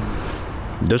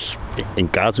 Dus in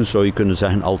casus zou je kunnen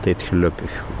zeggen altijd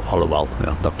gelukkig. Alhoewel,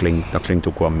 ja, dat klinkt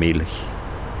ook wat melig.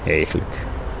 Eigenlijk.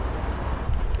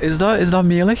 Is dat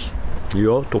melig?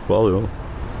 Ja, toch wel, ja.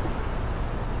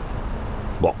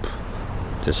 Wap.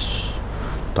 Het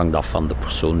hangt af van de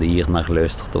persoon die hier naar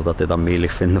luistert, of dat hij dat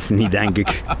melig vindt of niet, denk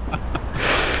ik.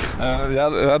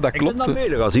 Ja, dat Ik klopt. vind dat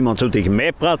melig. Als iemand zo tegen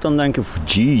mij praat, dan denk ik,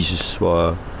 jezus,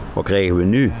 wat krijgen we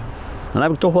nu? Dan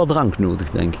heb ik toch wel drank nodig,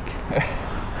 denk ik.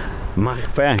 Maar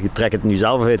je trekt het nu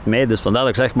zelf uit mij, dus vandaar dat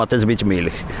ik zeg, maar het is een beetje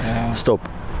melig. Ja. Stop.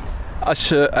 Als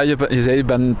je zei, je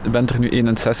bent er nu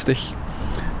 61.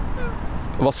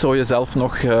 Wat zou je zelf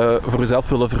nog voor jezelf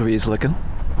willen verwezenlijken?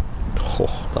 Goh,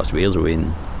 dat is weer zo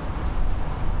een.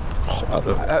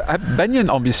 Ben je een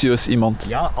ambitieus iemand?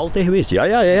 Ja, altijd geweest.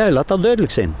 Ja, laat dat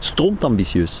duidelijk zijn. Stront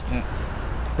ambitieus. Ja.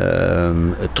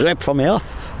 Het druipt van mij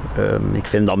af. Ik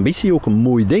vind ambitie ook een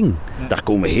mooi ding. Ja. Daar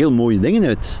komen heel mooie dingen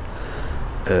uit.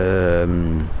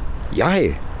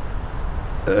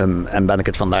 En ben ik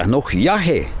het vandaag nog? Ja,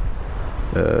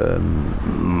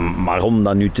 maar om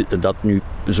dat nu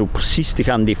zo precies te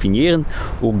gaan definiëren,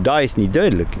 ook dat is niet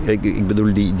duidelijk. Ik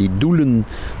bedoel, die doelen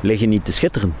liggen niet te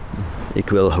schitteren. Ik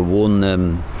wil gewoon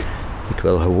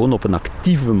op een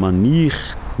actieve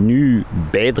manier nu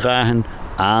bijdragen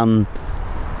aan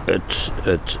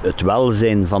het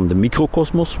welzijn van de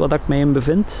microcosmos waar ik mij in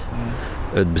bevind.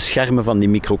 Het beschermen van die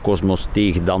microcosmos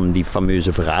tegen dan die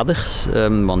fameuze verraders.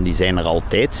 Want die zijn er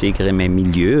altijd, zeker in mijn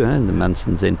milieu. Hè. De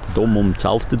mensen zijn te dom om het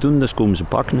zelf te doen, dus komen ze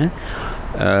pakken. Hè.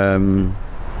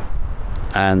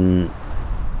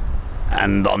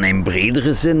 En dan in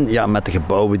bredere zin, ja, met de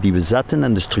gebouwen die we zetten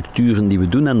en de structuren die we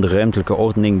doen en de ruimtelijke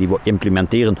ordening die we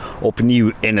implementeren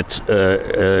opnieuw in het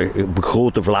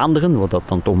begrote Vlaanderen, wat dat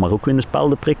dan toch maar ook weer een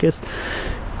speldeprik is,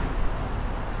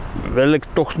 wil ik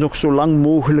toch nog zo lang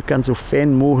mogelijk en zo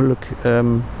fijn mogelijk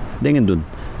dingen doen.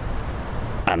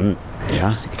 En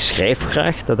ja, ik schrijf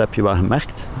graag, dat heb je wel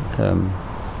gemerkt.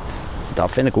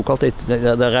 Dat vind ik ook altijd,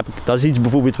 dat is iets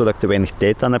bijvoorbeeld waar ik te weinig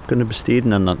tijd aan heb kunnen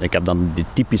besteden. En ik heb dan die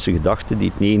typische gedachten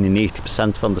die 99%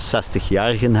 van de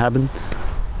 60-jarigen hebben.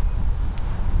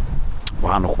 We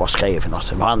gaan nog wat schrijven.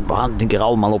 We gaan een keer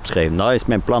allemaal opschrijven. Dat is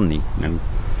mijn plan niet.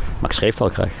 Maar ik schrijf wel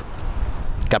graag.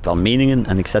 Ik heb wel meningen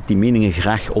en ik zet die meningen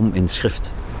graag om in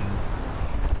schrift.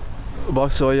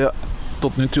 Wat zou je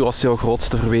tot nu toe als jouw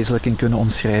grootste verwezenlijking kunnen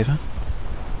omschrijven?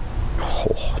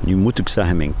 Goh, nu moet ik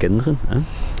zeggen mijn kinderen. Hè.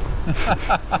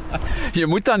 Je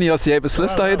moet dat niet, als jij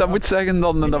beslist dat je dat moet zeggen,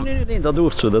 dan... Nee, dat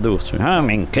hoort zo. Ja,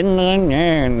 mijn kinderen,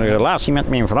 een relatie met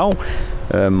mijn vrouw.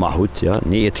 Maar goed, ja,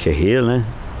 nee, het geheel, hè.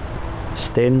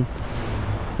 Stijn.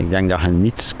 Ik denk dat je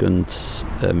niets kunt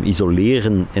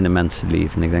isoleren in een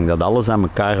mensenleven. Ik denk dat alles aan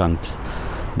elkaar hangt.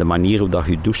 De manier hoe dat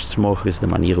je doucht 's morgens, de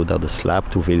manier hoe dat je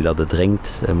slaapt, hoeveel dat je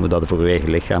drinkt, hoe dat je voor je eigen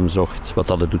lichaam zorgt, wat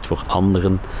dat je doet voor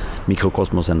anderen,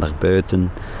 microcosmos en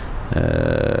daarbuiten.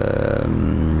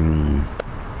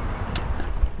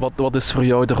 Wat is voor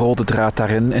jou de rode draad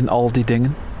daarin, in al die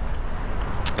dingen?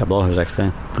 Ik heb al gezegd, hè,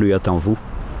 plus à temps vous.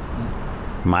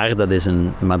 Maar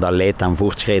dat leidt aan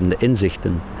voortschrijdende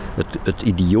inzichten. Het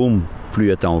idioom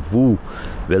plus à temps vous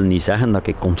wil niet zeggen dat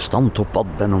ik constant op pad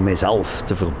ben om mijzelf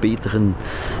te verbeteren.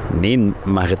 Nee,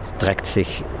 maar het trekt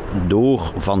zich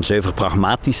door van zuiver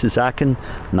pragmatische zaken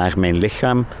naar mijn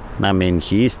lichaam, naar mijn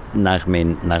geest,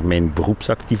 naar mijn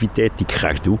beroepsactiviteit die ik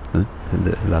graag doe. Hè.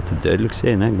 Laat het duidelijk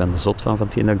zijn, hè. Ik ben er zot van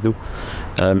hetgeen dat ik doe.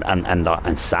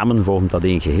 En samen vormt dat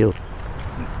één geheel.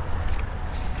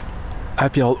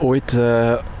 Heb je al ooit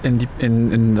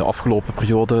in de afgelopen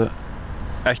periode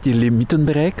echt die limieten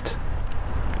bereikt?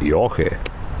 Ja, gij.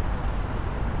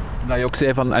 Dat je ook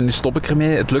zei van, en nu stop ik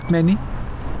ermee, het lukt mij niet?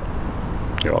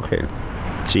 Ja, gij.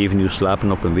 7 uur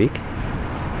slapen op een week.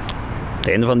 Het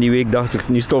einde van die week dacht ik,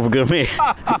 nu stop ik ermee.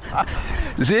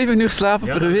 7 uur slapen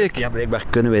per week? Ja, blijkbaar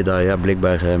kunnen wij dat. Ja,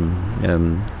 blijkbaar.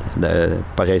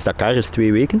 Parijs-Dakar is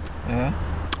 2 weken. Ja.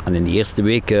 En in de eerste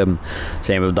week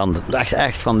zijn we dan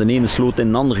echt van de ene sloot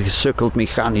in de andere gesukkeld.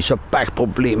 Mechanische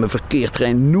pechproblemen,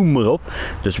 verkeertrein, noem maar op.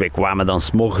 Dus wij kwamen dan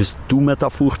 's morgens toe met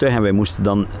dat voertuig. En wij moesten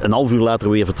dan een half uur later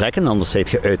weer vertrekken. Anders zijt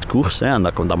je uit koers. Hè, en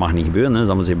dat mag niet gebeuren. Hè, dat is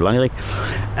allemaal zeer belangrijk.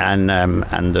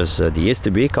 En dus die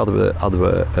eerste week hadden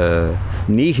we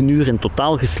 9 uur in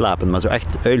totaal geslapen. Maar zo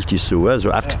echt uiltjes zo. Hè, zo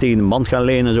even tegen de band gaan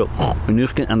lijnen. Zo een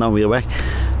uurtje en dan weer weg.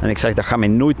 En ik zeg, dat gaat mij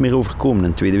nooit meer overkomen. In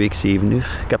de tweede week 7 uur.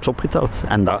 Ik heb ze opgeteld.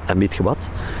 En weet je wat?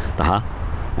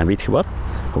 En weet je wat?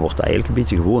 Je wordt dat eigenlijk een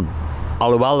beetje gewoon.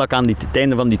 Alhoewel dat ik aan het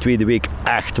einde van die tweede week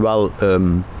echt wel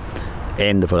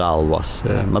einde verhaal was.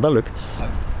 Maar dat lukt.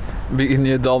 Begin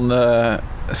je dan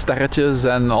sterretjes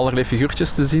en allerlei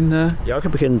figuurtjes te zien. Ja, je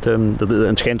begint,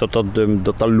 het schijnt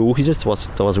dat logisch is.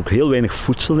 Er was ook heel weinig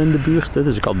voedsel in de buurt. Hè.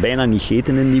 Dus ik had bijna niet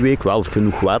gegeten in die week. Wel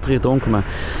genoeg water gedronken, maar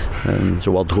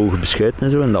zo wat droge beschuiten en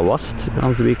zo. En dat was het,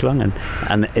 als de week lang.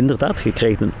 En inderdaad, je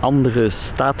krijgt een andere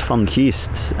staat van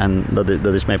geest. En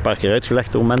dat is mij een paar keer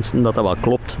uitgelegd door mensen, dat wel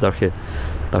klopt.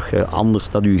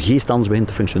 Dat je geest anders begint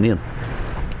te functioneren.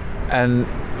 En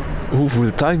hoe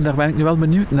voelt dat? Daar ben ik nu wel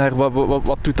benieuwd naar.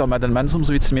 Wat doet dat met een mens om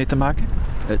zoiets mee te maken?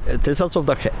 Het is alsof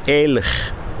dat je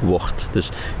ijler wordt. Dus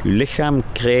je lichaam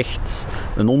krijgt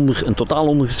een totaal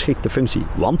ondergeschikte functie.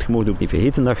 Want je moet ook niet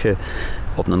vergeten dat je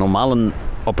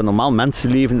op een normaal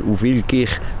mensenleven, hoeveel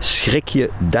keer schrik je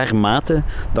dermate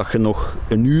dat je nog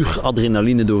een uur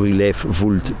adrenaline door je lijf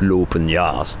voelt lopen. Ja,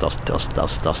 als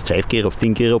het 5 keer of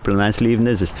 10 keer op een mensleven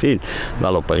is het veel.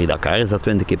 Wel, op Paris-Dakar is dat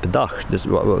 20 keer per dag. Dus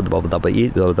wat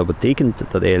dat betekent,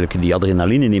 dat eigenlijk die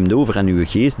adrenaline neemt over en je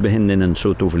geest begint in een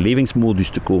soort overlevingsmodus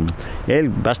te komen.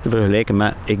 Eigenlijk het beste vergelijken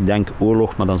met, ik denk,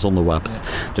 oorlog, maar dan zonder wapens.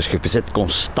 Dus je zit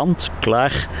constant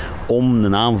klaar om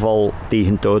een aanval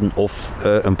tegen te houden of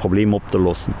een probleem op te lossen.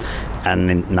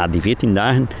 En na die 14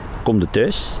 dagen kom je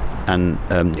thuis en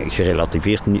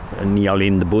gerelativeerd niet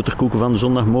alleen de boterkoeken van de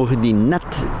zondagmorgen die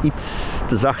net iets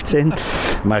te zacht zijn,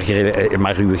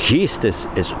 maar uw geest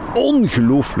is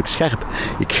ongelooflijk scherp.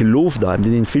 Ik geloof dat. Heb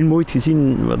je een film ooit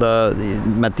gezien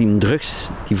met die drugs,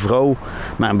 die vrouw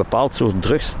met een bepaald soort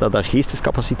drugs, dat haar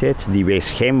geestescapaciteit, die wij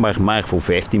schijnbaar maar voor 15%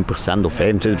 of 25%,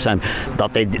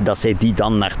 dat zij die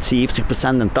dan naar 70%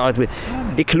 en 80%.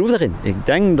 Ik geloof daarin. Ik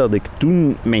denk dat ik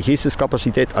toen mijn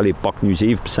geestescapaciteit, pak nu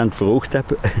 7% verhoogd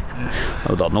heb.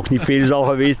 Dat nog niet veel zal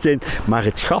geweest zijn, maar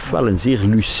het gaf wel een zeer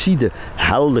lucide,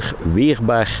 helder,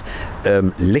 weerbaar,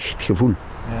 licht gevoel.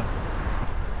 Ja.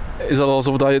 Is dat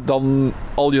alsof dat je dan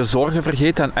al je zorgen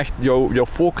vergeet en echt jouw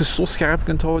focus zo scherp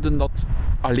kunt houden dat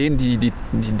alleen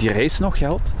die reis nog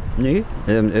geldt? Nee,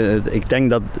 ik denk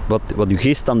dat wat uw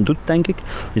geest dan doet, denk ik,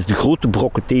 is de grote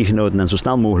brokken tegenhouden en zo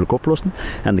snel mogelijk oplossen.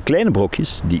 En de kleine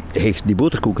brokjes, die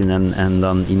boterkoeken en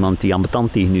dan iemand die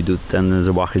ambetant tegen u doet en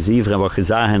zo wat gezever en wat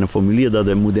gezagen en een formulier dat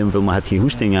hij moet invullen, maar het geen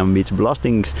goesting en een beetje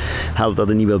belastingsgeld dat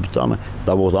hij niet wil betalen,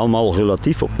 dat wordt allemaal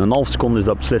relatief. Op een half seconde is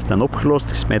dat beslist en opgelost,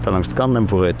 je smijt dat langs de kant en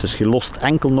vooruit. Dus je lost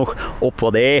enkel nog op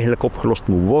wat eigenlijk opgelost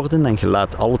moet worden en je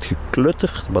laat al het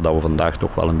geklutter, wat we vandaag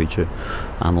toch wel een beetje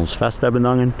aan ons vest hebben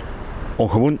hangen,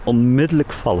 gewoon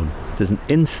onmiddellijk vallen. Het is een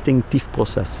instinctief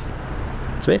proces.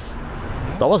 Zwijs.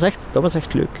 Dat was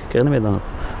echt leuk. Ik herinner me dat nog.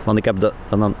 Want ik heb daar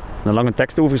dan een lange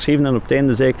tekst over geschreven en op het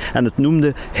einde zei ik, en het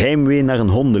noemde Heimwee naar een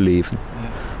hondenleven.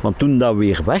 Want toen dat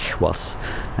weer weg was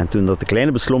en toen dat de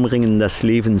kleine beslommeringen des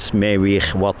levens mij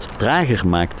weer wat trager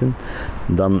maakten,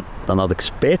 dan had ik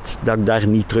spijt dat ik daar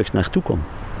niet terug naartoe kon.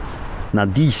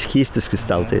 Naar die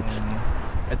geestesgesteldheid.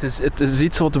 Het is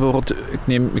iets wat bijvoorbeeld,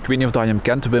 ik weet niet of je hem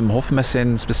kent, Wim Hof met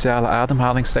zijn speciale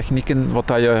ademhalingstechnieken, wat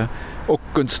dat je ook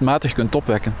kunstmatig kunt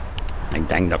opwekken. Ik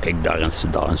denk dat ik daar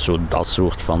dat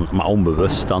soort van, maar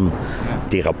onbewust dan,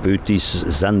 therapeutisch,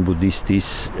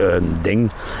 zen-boeddhistisch ding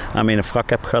aan mijn frak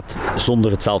heb gehad,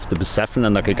 zonder het zelf te beseffen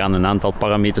en dat ik aan een aantal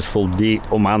parameters voldeed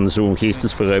om aan zo'n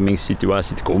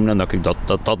geestesverruimingssituatie te komen en dat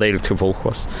eigenlijk het gevolg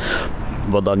was.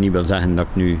 Wat dat niet wil zeggen dat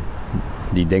ik nu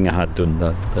die dingen gaat doen,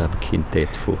 daar heb ik geen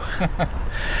tijd voor.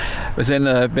 We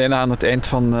zijn bijna aan het eind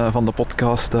van de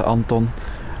podcast, Anton.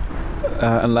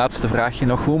 Een laatste vraagje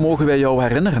nog. Hoe mogen wij jou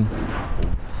herinneren?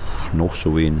 Nog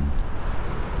zo een.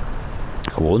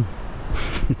 Gewoon.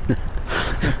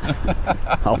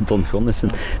 Anton Gonnissen.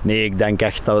 Nee, ik denk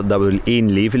echt dat we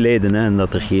 1 leven leiden hè, en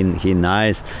dat er geen na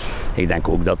is. Ik denk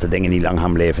ook dat de dingen niet lang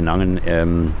gaan blijven hangen.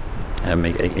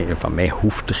 Van mij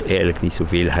hoeft er eigenlijk niet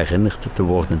zoveel herinnerd te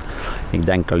worden. Ik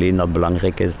denk alleen dat het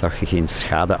belangrijk is dat je geen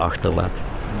schade achterlaat.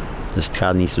 Dus het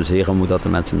gaat niet zozeer om hoe dat de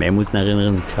mensen mij moeten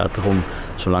herinneren. Het gaat erom,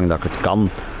 zolang dat ik het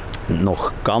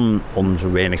nog kan, om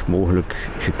zo weinig mogelijk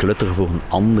geklutter voor een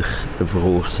ander te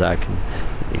veroorzaken.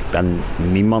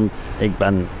 Ik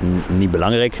ben niet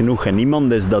belangrijk genoeg en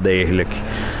niemand is dat eigenlijk.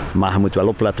 Maar je moet wel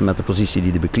opletten met de positie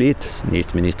die hij bekleedt. De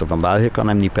eerste minister van België kan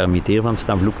hem niet permitteren van te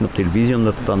staan vloeken op televisie,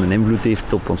 omdat het dan een invloed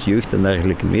heeft op ons jeugd en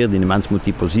dergelijke meer. Die mens moet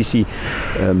die positie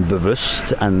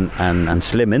bewust en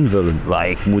slim invullen. Maar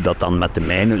ik moet dat dan met de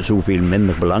mijne zoveel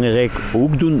minder belangrijk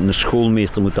ook doen. Een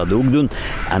schoolmeester moet dat ook doen.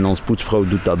 En ons poetsvrouw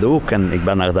doet dat ook. En ik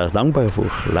ben haar daar dankbaar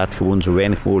voor. Laat gewoon zo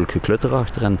weinig mogelijk geklutter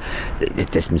achter. En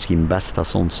het is misschien best dat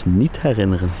ze ons niet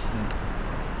herinneren.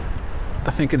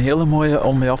 Dat vind ik een hele mooie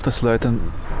om mee af te sluiten.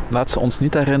 Laat ze ons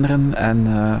niet herinneren en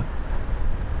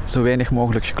zo weinig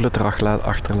mogelijk geklutter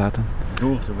achterlaten.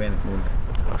 Door zo weinig mogelijk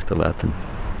achterlaten.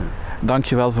 Ja.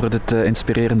 Dankjewel voor dit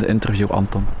inspirerende interview,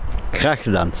 Anton. Graag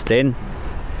gedaan, Stijn. In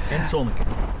het zonnetje.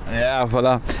 Ja,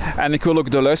 voilà. En ik wil ook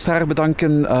de luisteraar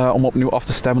bedanken om opnieuw af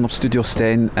te stemmen op Studio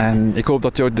Stijn. En ik hoop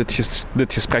dat jou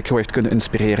dit gesprek gewoon heeft kunnen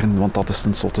inspireren, want dat is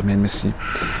tenslotte mijn missie.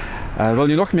 Wil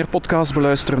je nog meer podcasts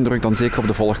beluisteren, druk dan zeker op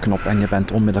de volgknop en je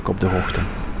bent onmiddellijk op de hoogte.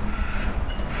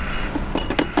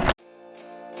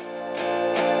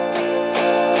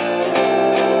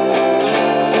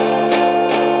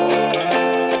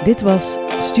 Dit was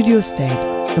Studio Stijn,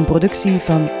 een productie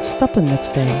van Stappen met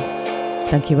Stijn.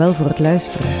 Dankjewel voor het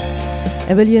luisteren.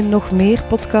 En wil je nog meer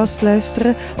podcast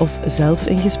luisteren of zelf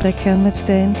in gesprek gaan met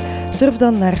Stijn? Surf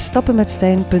dan naar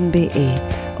stappenmetstijn.be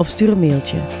of stuur een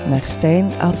mailtje naar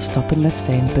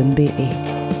stijn@stappenmetstijn.be.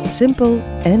 Simpel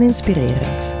en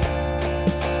inspirerend.